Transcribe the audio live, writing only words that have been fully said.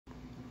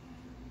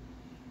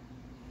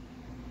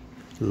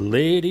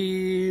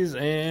Ladies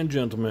and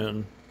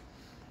gentlemen,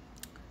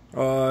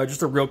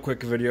 just a real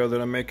quick video that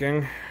I'm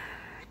making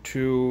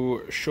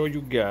to show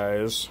you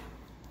guys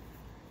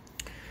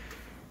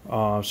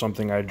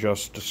something I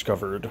just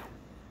discovered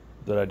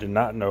that I did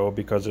not know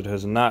because it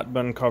has not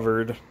been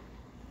covered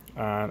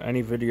on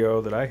any video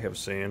that I have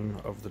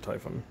seen of the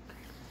Typhon.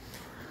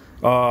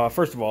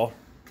 First of all,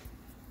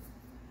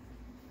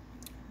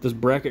 this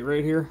bracket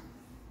right here,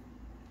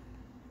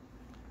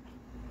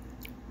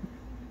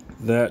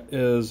 that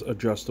is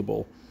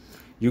adjustable.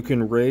 You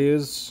can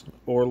raise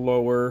or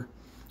lower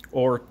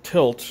or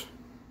tilt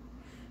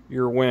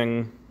your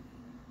wing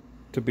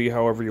to be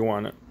however you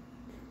want it.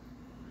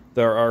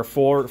 There are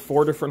four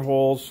different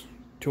holes,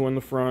 2 in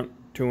the front,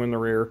 2 in the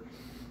rear,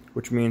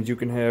 which means you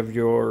can have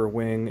your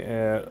wing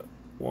at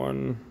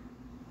 1,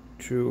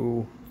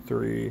 2,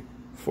 3,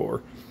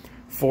 4.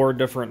 4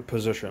 different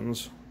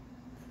positions.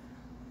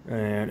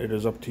 And it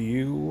is up to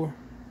you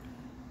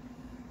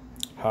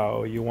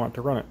how you want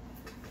to run it.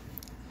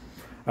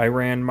 I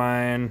ran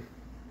mine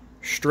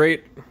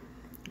straight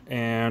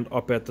and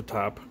up at the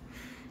top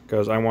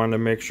because I wanted to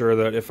make sure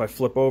that if I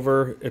flip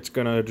over, it's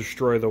going to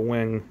destroy the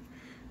wing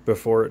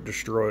before it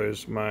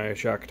destroys my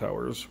shock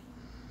towers.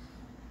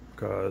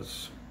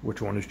 Because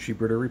which one is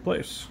cheaper to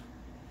replace?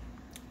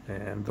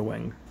 And the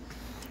wing.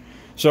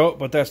 So,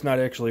 but that's not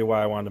actually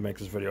why I wanted to make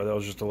this video. That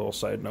was just a little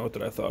side note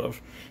that I thought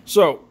of.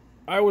 So,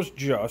 I was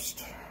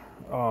just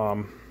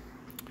trying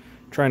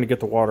to get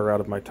the water out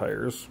of my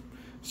tires.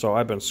 So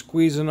I've been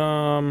squeezing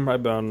them,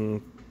 I've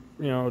been,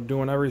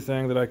 doing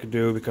everything that I could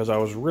do because I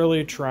was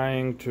really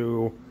trying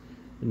to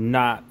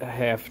not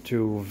have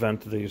to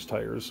vent these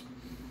tires.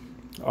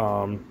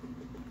 I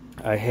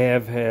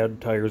have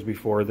had tires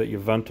before that you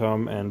vent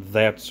them, and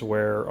that's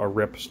where a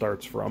rip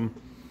starts from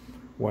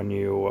when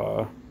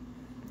you,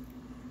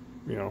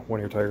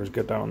 when your tires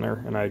get down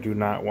there, and I do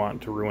not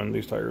want to ruin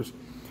these tires.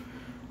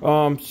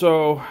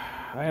 So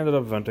I ended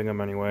up venting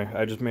them anyway.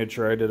 I just made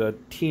sure I did a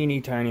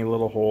teeny tiny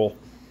little hole.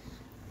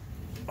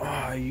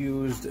 I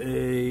used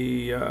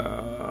a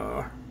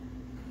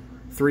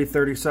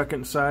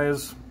 3/32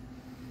 size,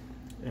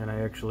 and I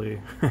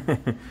actually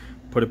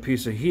put a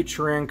piece of heat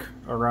shrink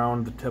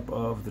around the tip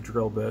of the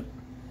drill bit.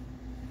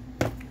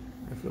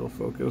 If it'll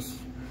focus.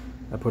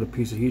 I put a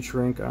piece of heat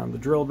shrink on the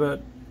drill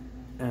bit,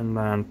 and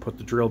then put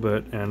the drill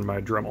bit in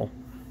my Dremel,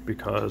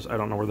 because I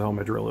don't know where the hell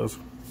my drill is.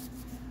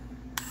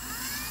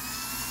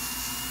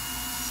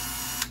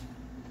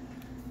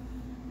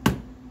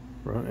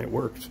 Well, it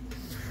worked.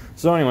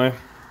 So anyway,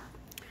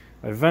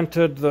 I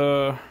vented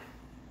the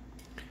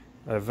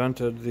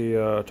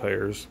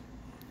tires,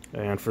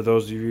 and for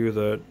those of you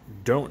that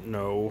don't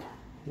know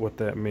what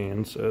that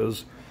means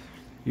is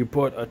you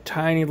put a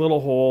tiny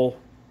little hole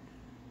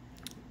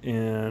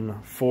in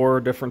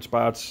 4 different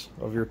spots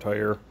of your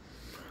tire,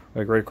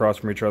 like right across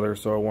from each other.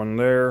 So one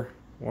there,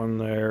 and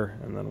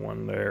then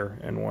one there,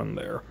 and one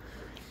there.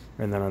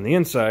 And then on the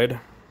inside,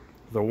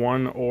 the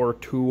 1 or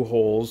 2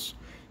 holes,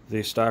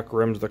 the stock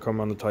rims that come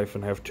on the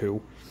Typhon have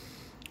 2.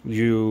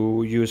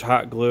 You use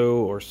hot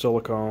glue or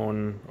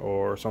silicone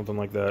or something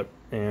like that,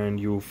 and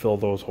you fill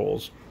those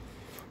holes.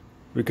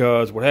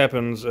 Because what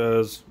happens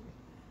is,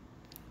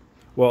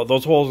 well,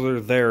 those holes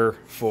are there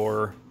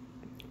for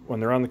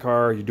when they're on the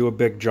car, you do a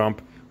big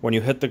jump. When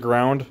you hit the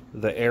ground,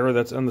 the air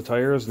that's in the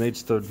tires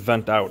needs to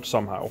vent out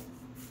somehow.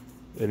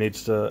 It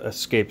needs to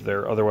escape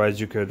there.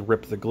 Otherwise, you could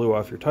rip the glue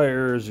off your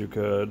tires. You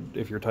could,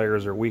 if your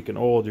tires are weak and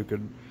old,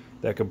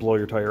 that could blow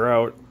your tire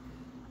out.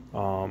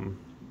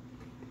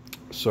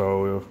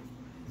 So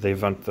they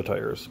vent the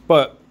tires.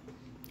 But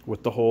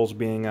with the holes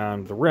being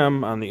on the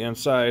rim on the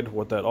inside,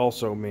 what that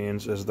also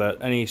means is that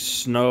any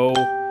snow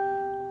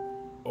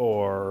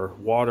or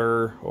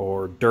water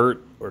or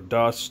dirt or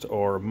dust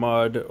or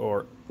mud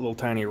or little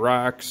tiny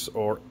rocks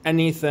or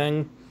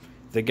anything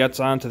that gets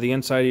onto the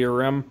inside of your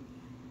rim,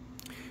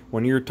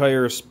 when your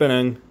tire is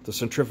spinning, the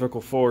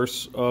centrifugal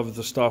force of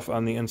the stuff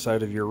on the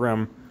inside of your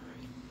rim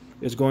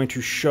is going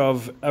to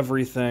shove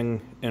everything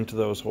into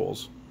those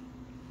holes.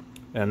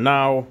 And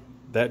now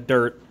that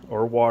dirt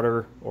or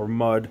water or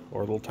mud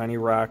or little tiny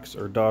rocks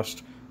or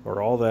dust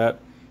or all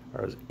that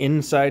is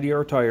inside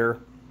your tire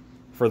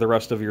for the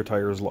rest of your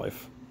tire's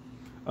life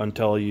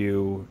until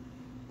you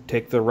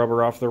take the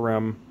rubber off the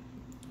rim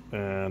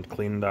and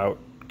clean it out,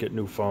 get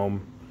new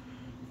foam,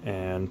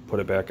 and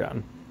put it back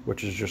on,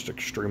 which is just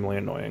extremely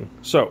annoying.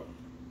 So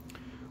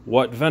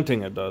what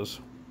venting it does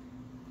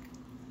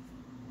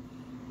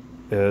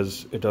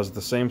is it does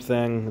the same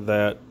thing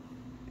that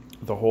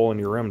the hole in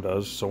your rim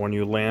does. So when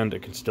you land,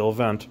 it can still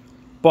vent,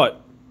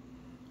 but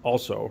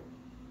also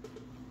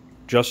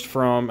just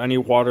from any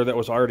water that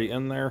was already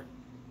in there,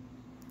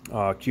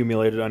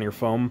 accumulated on your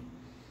foam,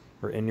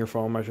 or in your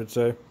foam, I should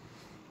say.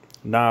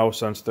 Now,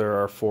 since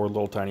there are 4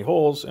 little tiny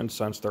holes, and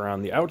since they're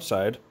on the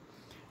outside,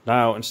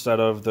 now instead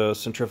of the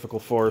centrifugal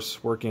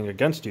force working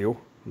against you,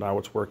 now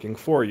it's working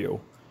for you.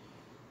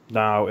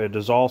 Now it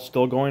is all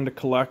still going to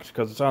collect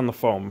because it's on the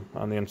foam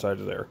on the inside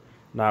of there.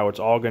 Now it's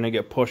all going to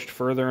get pushed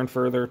further and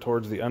further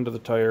towards the end of the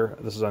tire.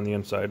 This is on the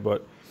inside,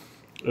 but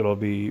it'll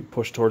be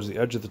pushed towards the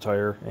edge of the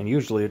tire, and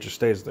usually it just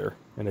stays there.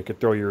 And it could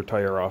throw your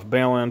tire off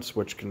balance,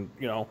 which can,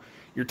 you know,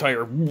 your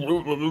tire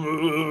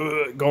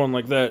going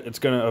like that, it's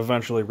going to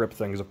eventually rip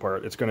things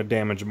apart. It's going to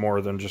damage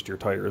more than just your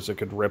tires. It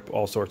could rip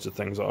all sorts of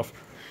things off.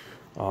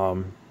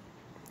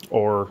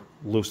 Or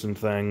loosen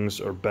things,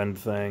 or bend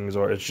things,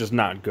 or it's just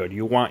not good.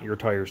 You want your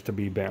tires to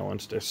be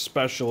balanced,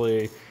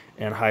 especially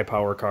in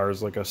high-power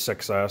cars like a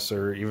 6S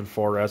or even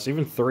 4S,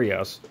 even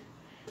 3S,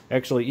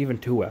 actually even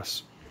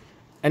 2S.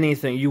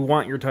 Anything, you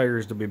want your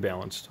tires to be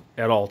balanced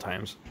at all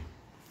times.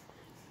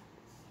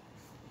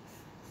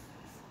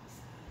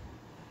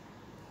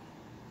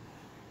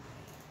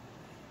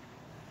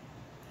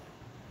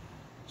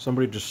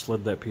 Somebody just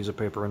slid that piece of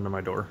paper into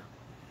my door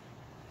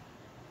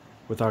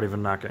without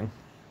even knocking.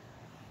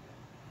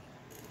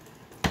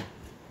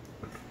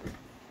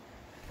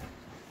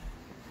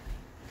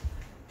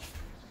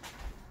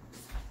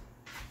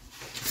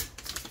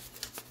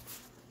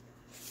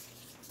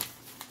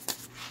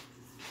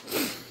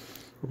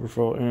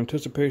 In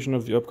anticipation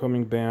of the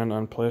upcoming ban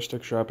on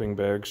plastic shopping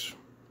bags,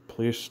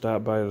 please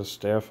stop by the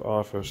staff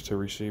office to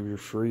receive your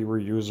free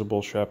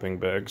reusable shopping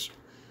bags.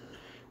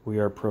 We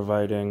are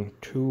providing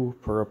 2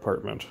 per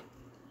apartment.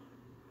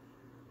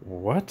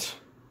 What?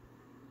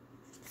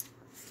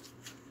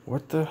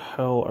 What the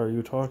hell are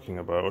you talking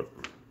about?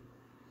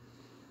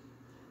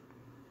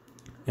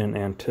 In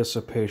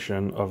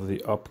anticipation of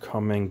the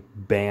upcoming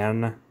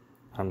ban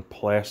on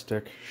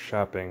plastic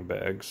shopping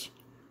bags.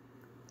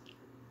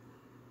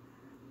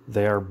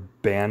 They are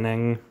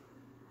banning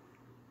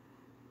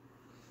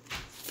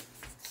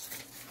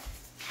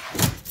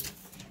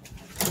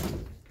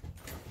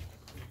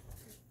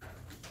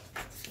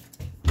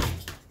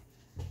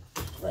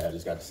Right, I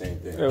just got the same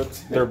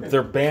thing.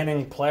 they're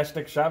banning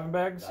plastic shopping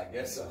bags? I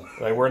guess so.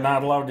 Like we're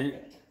not allowed to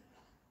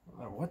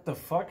what the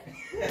fuck?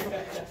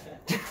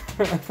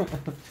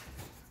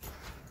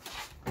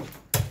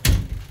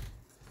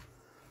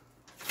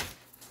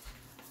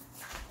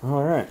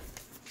 All right.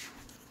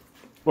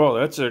 Well,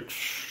 that's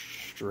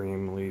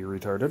extremely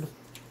retarded.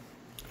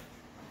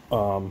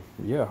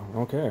 Yeah,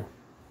 okay.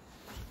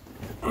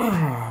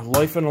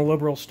 Life in a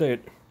liberal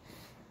state.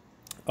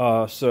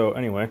 So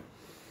anyway,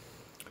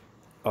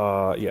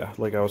 yeah,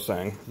 like I was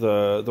saying,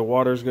 the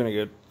water's gonna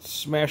get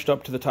smashed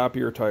up to the top of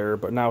your tire,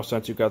 but now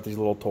since you've got these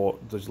little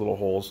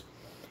holes,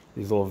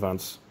 these little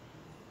vents,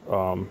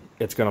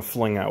 it's gonna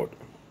fling out.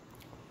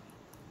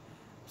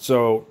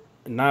 So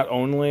not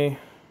only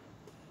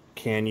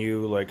can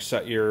you like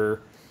set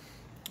your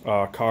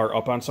car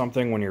up on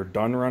something when you're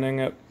done running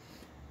it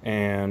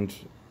and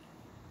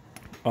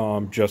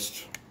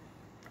just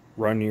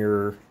run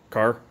your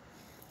car,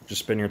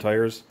 just spin your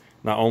tires,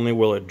 not only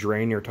will it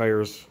drain your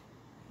tires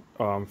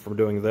from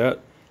doing that,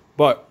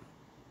 but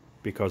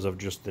because of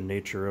just the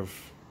nature of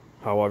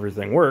how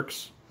everything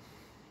works,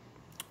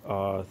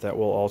 that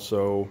will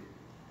also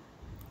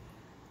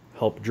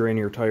help drain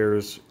your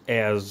tires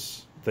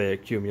as they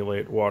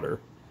accumulate water.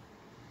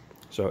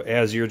 So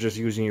as you're just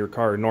using your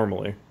car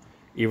normally,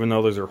 even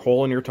though there's a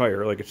hole in your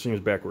tire, like it seems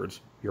backwards,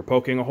 you're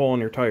poking a hole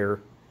in your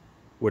tire,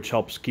 which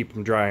helps keep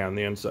them dry on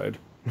the inside.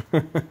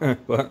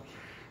 But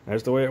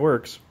that's the way it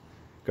works,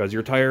 because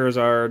your tires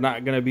are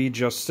not going to be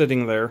just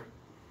sitting there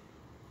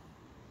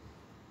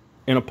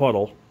in a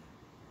puddle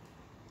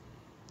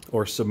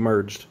or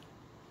submerged.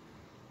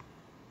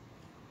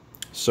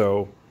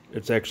 So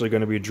it's actually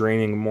going to be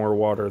draining more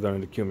water than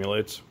it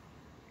accumulates,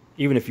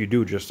 even if you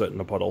do just sit in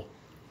a puddle.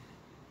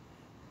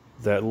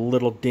 That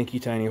little dinky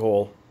tiny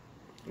hole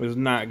is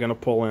not going to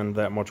pull in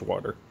that much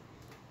water.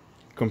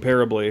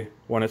 Comparably,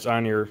 when it's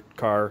on your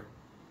car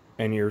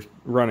and you're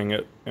running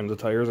it and the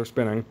tires are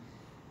spinning,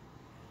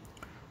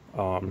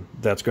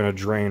 that's going to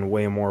drain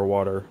way more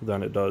water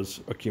than it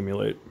does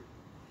accumulate.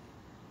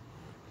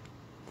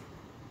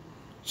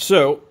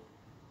 So,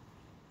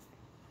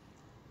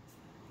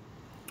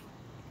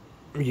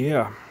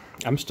 yeah,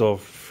 I'm still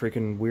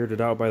freaking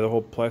weirded out by the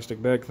whole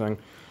plastic bag thing.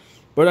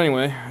 But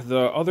anyway, the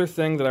other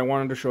thing that I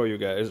wanted to show you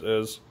guys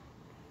is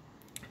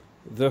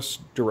this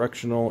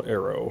directional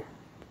arrow,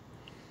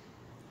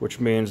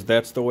 which means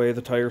that's the way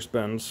the tire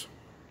spins,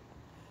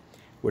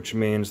 which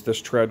means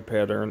this tread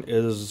pattern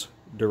is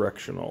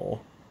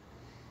directional.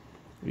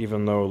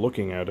 Even though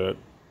looking at it,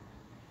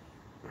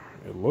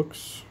 it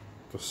looks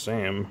the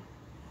same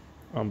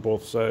on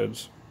both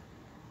sides.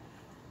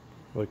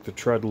 Like the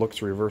tread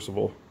looks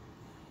reversible.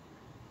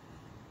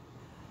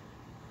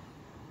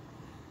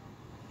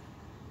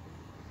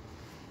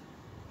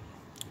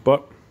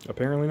 But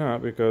apparently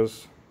not,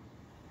 because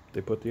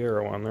they put the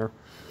arrow on there.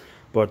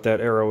 But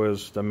that arrow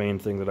is the main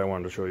thing that I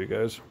wanted to show you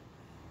guys.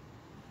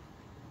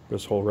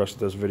 This whole rest of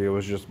this video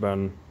has just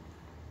been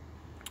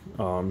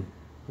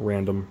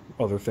random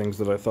other things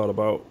that I thought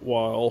about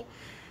while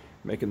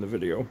making the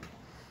video.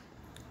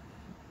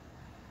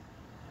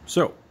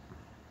 So,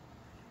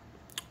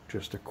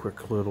 just a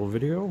quick little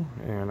video,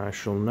 and I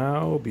shall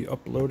now be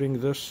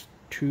uploading this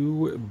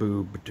to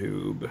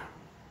BoobTube.